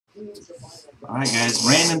Alright guys,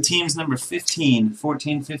 random teams number 15,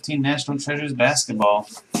 14-15 National Treasures Basketball.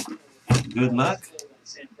 Good luck.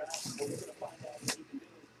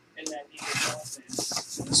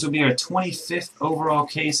 This will be our 25th overall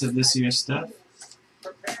case of this year's stuff.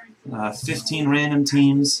 15 random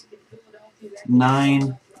teams,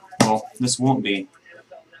 9, well, this won't be.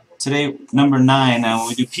 Today, number 9, when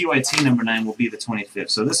we do PYT number 9, will be the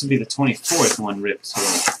 25th. So this will be the 24th one ripped.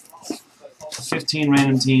 So 15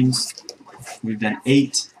 random teams. We've done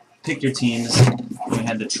 8 pick your teams. We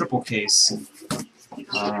had the triple case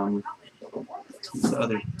the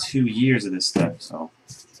other 2 years of this stuff. So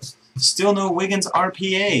still no Wiggins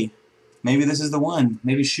RPA. Maybe this is the one.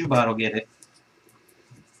 Maybe Shoebot will get it.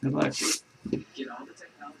 Good luck.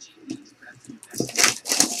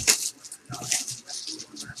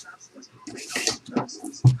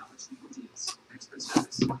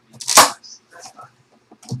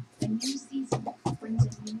 A new season brings a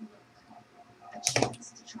new look, a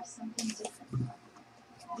chance to try something different.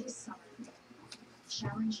 This summer,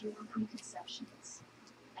 challenge your preconceptions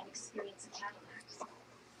and experience a Cadillac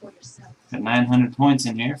for yourself. Got 900 points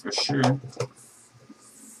in here for sure.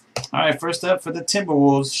 Alright, first up for the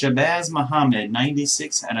Timberwolves, Shabazz Muhammad,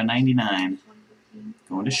 96 out of 99.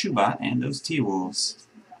 Going to Shoebot and those T-Wolves.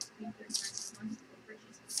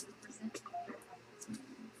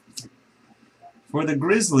 For the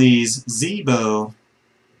Grizzlies, Zebo,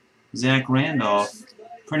 Zach Randolph,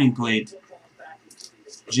 printing plate,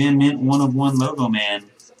 Gem Mint 1 of 1 logo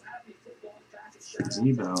man,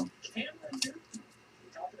 Zebo.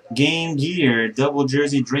 Game Gear, double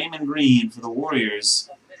jersey Draymond Green for the Warriors,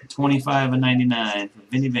 25 of 99 for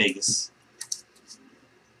Vinny Vegas.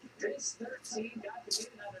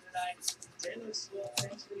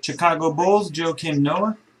 Chicago Bulls, Joakim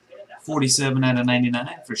Noah, 47 out of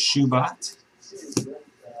 99 for Shoebot.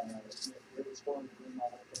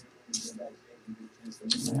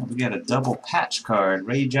 Yeah, we got a double patch card.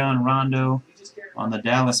 Rajon Rondo on the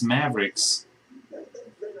Dallas Mavericks.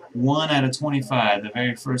 1 out of 25. The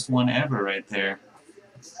very first one ever right there.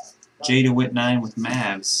 Jay DeWitt 9 with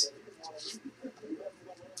Mavs.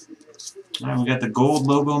 Alright, we got the gold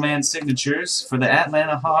logo man signatures for the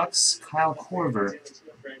Atlanta Hawks. Kyle Korver.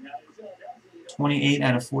 28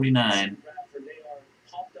 out of 49.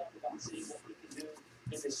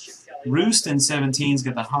 Roost in 17's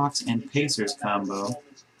got the Hawks and Pacers combo.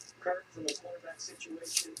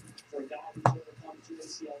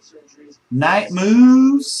 Night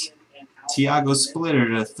moves. Tiago Splitter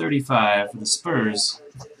to 35 for the Spurs.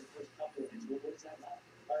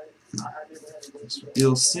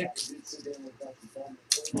 Feel sick.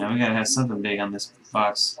 Yeah, we gotta have something big on this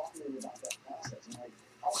box.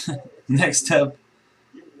 Next up,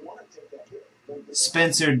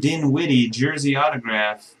 Spencer Dinwiddie, jersey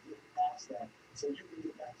autograph.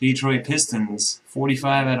 Detroit Pistons,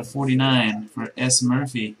 45 out of 49 for S.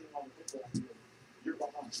 Murphy.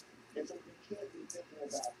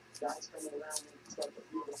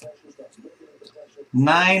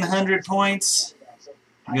 900 points.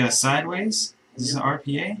 We got a sideways. Is this an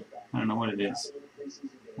RPA? I don't know what it is.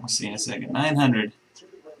 We'll see in a second. 900.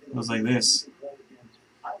 Goes like this.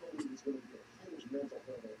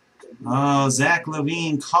 Oh, Zach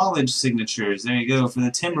LaVine college signatures. There you go for the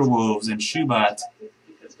Timberwolves and Shoebot.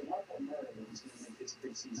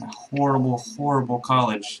 A horrible, horrible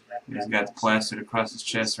college. He's got plastered across his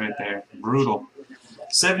chest right there. Brutal.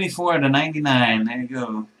 74 out of 99. There you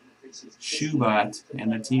go. Shoebot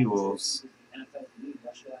and the T-Wolves.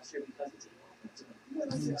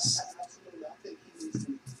 Yes.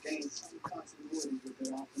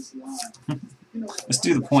 Let's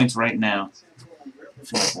do the points right now. I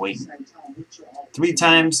feel like waiting. 3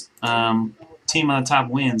 times team on the top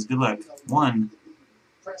wins. Good luck. 1,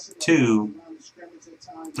 2,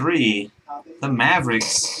 3. The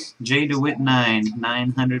Mavericks. Jay DeWitt 9.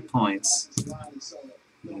 900 points.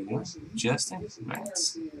 There you go. Justin. Right.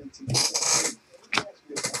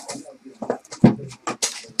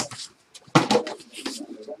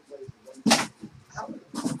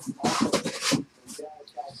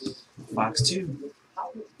 Box 2.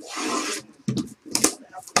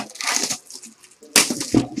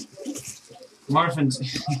 Marvin,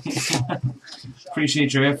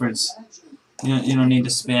 appreciate your efforts. You don't need to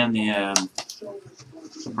spam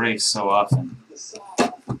the breaks so often. It's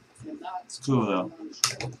cool though.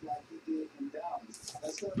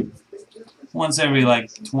 Once every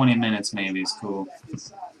like 20 minutes maybe is cool.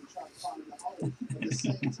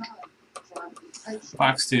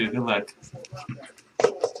 Box 2, good luck.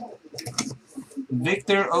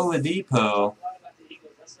 Victor Oladipo,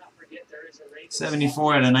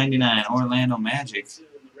 74 out of 99, Orlando Magic.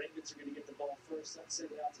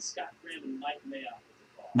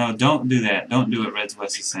 No, don't do that. Don't do what Reds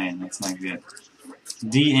West is saying. That's not good.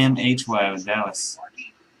 DMHY with Dallas.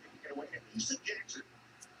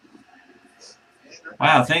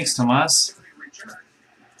 Wow, thanks, Tomas.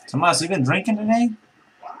 Tomas, you been drinking today?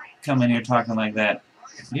 Come in here talking like that.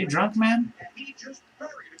 Are you drunk, man?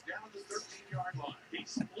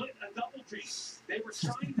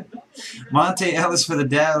 Monte Ellis for the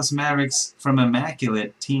Dallas Mavericks from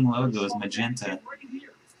Immaculate. Team logo is magenta.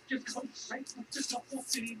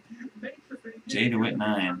 Jay DeWitt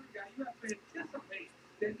 9.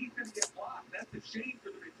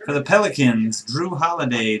 For the Pelicans, Drew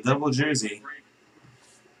Holiday, double jersey.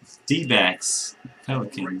 D-backs,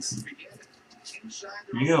 Pelicans.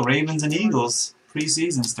 Here you go, Ravens and Eagles.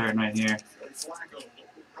 Preseason starting right here.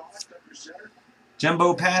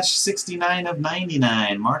 Jumbo patch, 69 of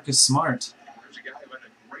 99. Marcus Smart.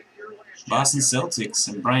 Boston Celtics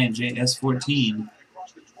and Brian J. S14.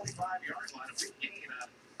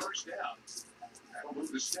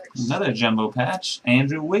 Another jumbo patch.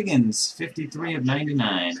 Andrew Wiggins, 53 of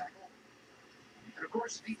 99.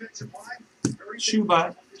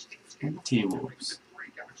 Shubot and the T-Wolves.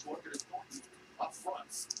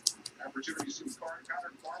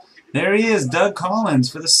 There he is, Doug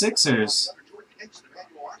Collins for the Sixers.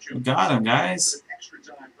 We got him, guys.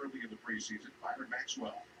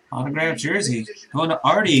 Autographed jersey. Going to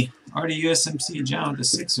Artie. Artie USMC John with the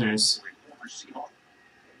Sixers.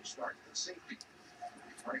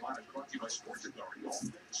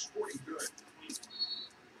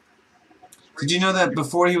 Did you know that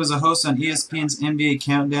before he was a host on ESPN's NBA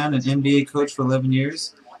Countdown and NBA coach for 11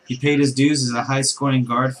 years, he paid his dues as a high-scoring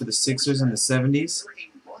guard for the Sixers in the 70s?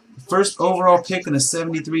 First overall pick in the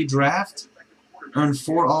 73 draft, earned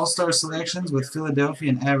 4 All-Star selections with Philadelphia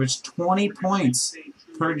and averaged 20 points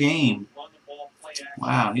per game.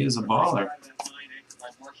 Wow, he was a baller.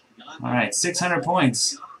 All right, 600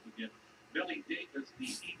 points.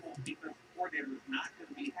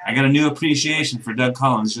 I got a new appreciation for Doug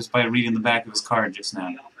Collins just by reading the back of his card just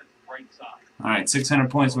now. All right, 600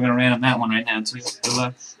 points. We're going to random that one right now, too. Good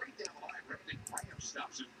luck.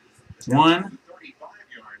 1,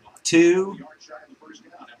 2,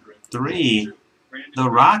 3. The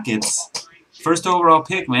Rockets. First overall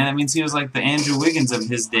pick, man. That means he was like the Andrew Wiggins of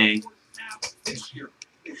his day.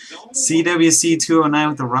 CWC 209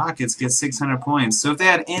 with the Rockets gets 600 points. So if they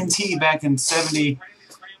had NT back in 70,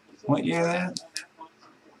 what year that?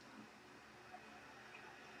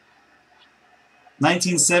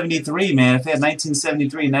 1973, man. If they had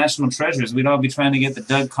 1973 National Treasures, we'd all be trying to get the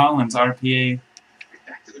Doug Collins RPA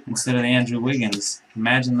instead of the Andrew Wiggins.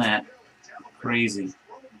 Imagine that. Crazy.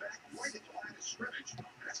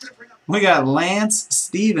 We got Lance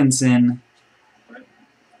Stevenson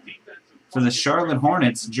for the Charlotte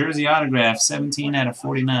Hornets. Jersey autograph, 17 out of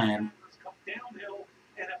 49.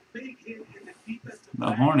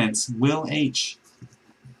 The Hornets, Will H.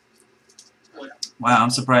 Wow,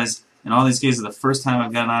 I'm surprised. In all these cases, the first time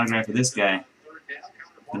I've got an autograph of this guy.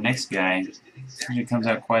 The next guy usually comes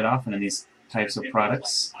out quite often in these types of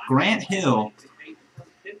products. Grant Hill,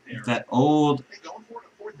 that old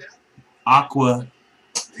aqua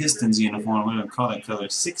Pistons uniform, what do we call that color?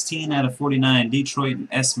 16 out of 49, Detroit and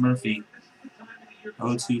S. Murphy,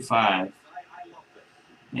 025.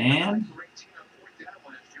 And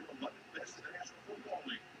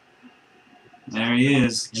there he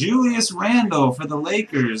is. Julius Randle for the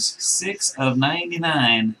Lakers, 6 of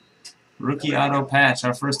 99. Rookie auto patch,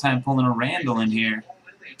 our first time pulling a Randle in here.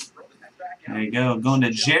 There you go. Going to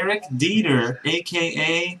Jarek Dieter,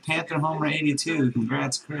 a.k.a. Panther Homer 82.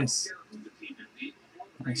 Congrats, Chris.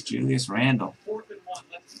 That's Julius Randle.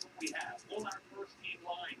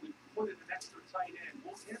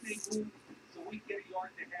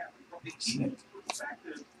 Sick.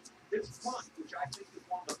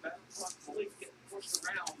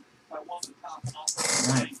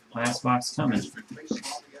 Alright, last box coming.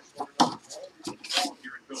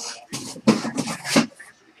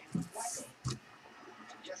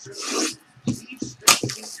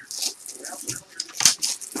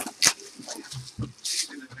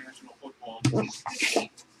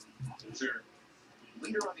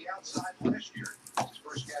 Leader on the outside last year, his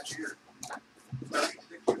first catch here.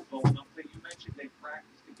 36 years old. You mentioned they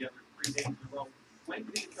practiced together 3 days in a row.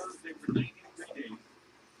 Wednesday and Thursday were 93 days.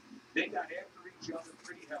 They got after each other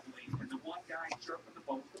pretty heavily, and the one guy chirping the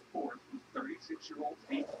most, of course, was 36-year-old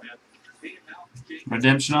Steve Smith.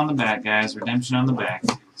 Redemption on the back, guys. Redemption on the back.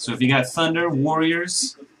 So if you got Thunder,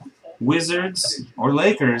 Warriors, Wizards, or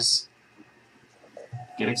Lakers,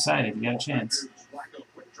 get excited. You got a chance.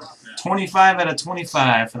 25 out of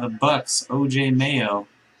 25 for the Bucks. OJ Mayo.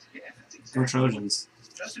 Go Trojans.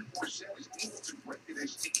 Justin Forsett is able to bring to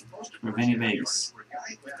this team most of For Vinny Vegas. for a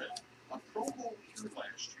guy who had a Pro Bowl year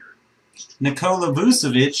last year. Nikola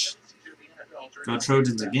Vucevic. Go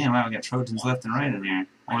Trojans again. Wow, we got Trojans left and right in here.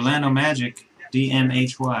 Orlando Magic,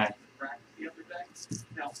 DMHY.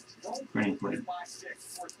 Great play.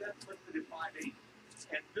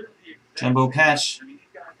 Jumbo Patch.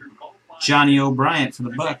 Johnny O'Bryant for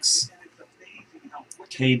the Bucks.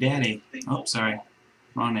 K Daddy. Oh, sorry.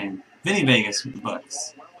 Wrong name. Vinny Vegas with the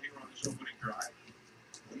Bucks.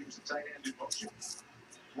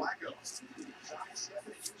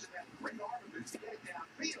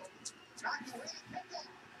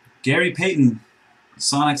 Gary Payton,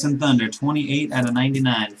 Sonics and Thunder, 28 out of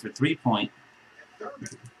 99 for 3-point.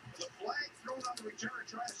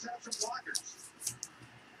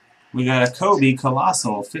 We got a Kobe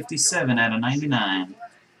Colossal, 57 out of 99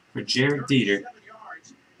 for Jared Dieter.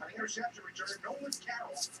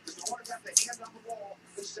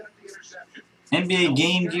 NBA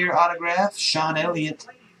Game Gear autograph, Sean Elliott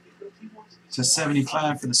to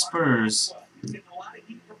 75 for the Spurs. And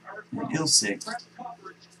Ilsick.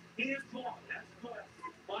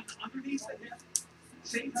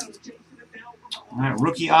 Alright,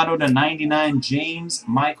 rookie auto to 99, James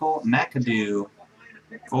Michael McAdoo,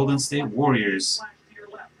 Golden State Warriors.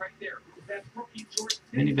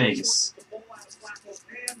 Vinny Vegas.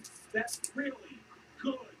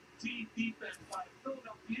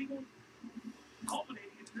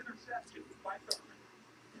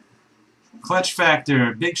 Clutch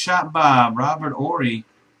Factor, Big Shot Bob, Robert Horry,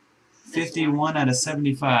 51 out of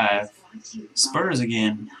 75. Spurs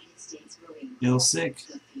again.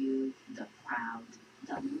 Ilsick.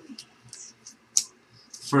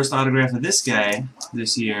 First autograph of this guy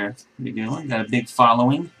this year. Pretty good one. Got a big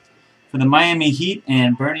following. For the Miami Heat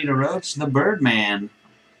and Bernie DeRoche, the Birdman.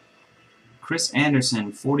 Chris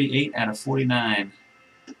Anderson, 48 out of 49.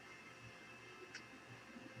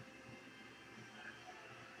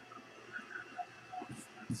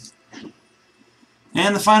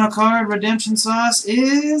 And the final card, Redemption Sauce,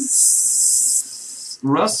 is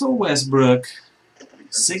Russell Westbrook.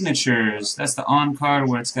 Signatures. That's the on card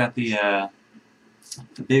where it's got the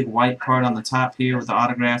big white part on the top here with the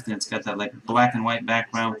autograph, and it's got that like black and white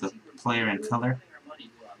background with the player in color.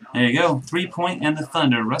 There you go. 3-point and the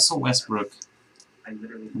Thunder. Russell Westbrook.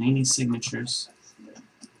 90 signatures.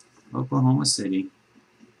 Oklahoma City.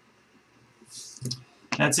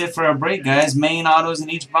 That's it for our break, guys. Main autos in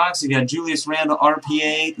each box. You got Julius Randle,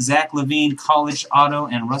 RPA, Zach LaVine, College Auto,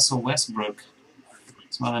 and Russell Westbrook.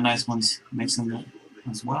 Some other nice ones mixing them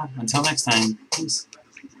as well. Until next time, peace.